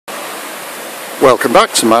Welcome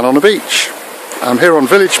back to Man on a Beach. I'm here on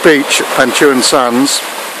Village Beach at Pentewan Sands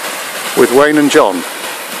with Wayne and John.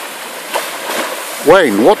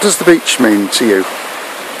 Wayne, what does the beach mean to you?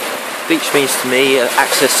 Beach means to me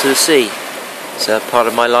access to the sea. It's a part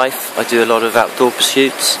of my life. I do a lot of outdoor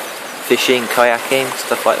pursuits, fishing, kayaking,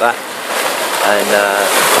 stuff like that. And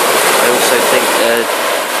I also think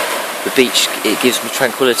the beach, it gives me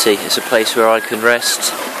tranquility. It's a place where I can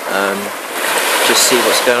rest, just see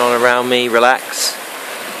what's going on around me, relax,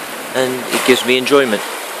 and it gives me enjoyment.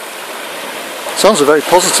 Sounds a very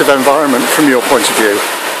positive environment from your point of view.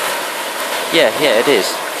 Yeah, it is.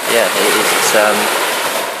 Yeah, it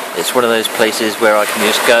is. It's one of those places where I can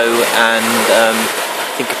just go and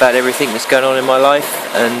think about everything that's going on in my life,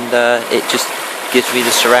 and it just gives me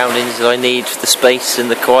the surroundings that I need, the space and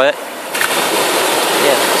the quiet.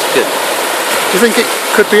 Yeah, it's good. Do you think it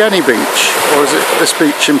could be any beach, or is it this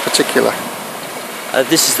beach in particular?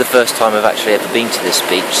 This is the first time I've actually ever been to this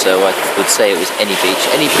beach, so I would say it was any beach.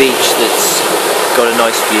 Any beach that's got a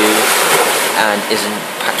nice view and isn't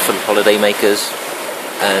packed full of holidaymakers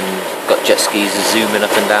and got jet skis zooming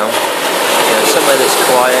up and down. You know, somewhere that's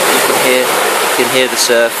quiet, you can hear the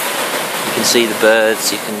surf, you can see the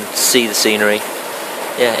birds, you can see the scenery.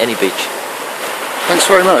 Yeah, any beach. Thanks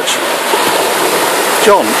very much.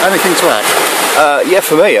 John, anything to add? Yeah,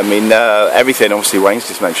 for me, I mean, everything obviously Wayne's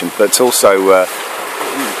just mentioned, but also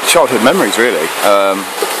childhood memories, really.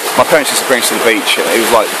 My parents used to bring us to the beach. It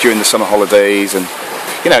was like during the summer holidays, and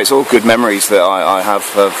you know, it's all good memories that I have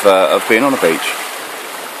of being on a beach.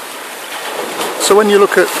 So when you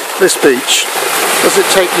look at this beach, does it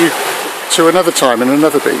take you to another time in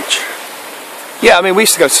another beach? Yeah, I mean, we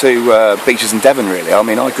used to go to beaches in Devon, really. I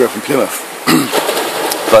mean, I grew up in Plymouth,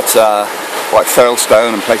 but like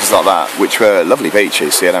Thurlestone and places like that, which were lovely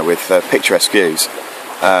beaches, you know, with picturesque views.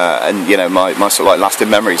 And you know, my sort of like lasting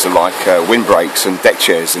memories are like windbreaks and deck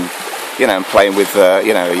chairs, and you know, and playing with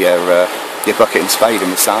you know, your bucket and spade in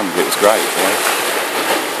the sand. It was great. You know?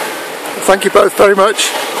 Thank you both very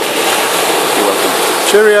much. You're welcome.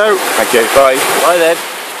 Cheerio. Thank you. Bye. Bye then.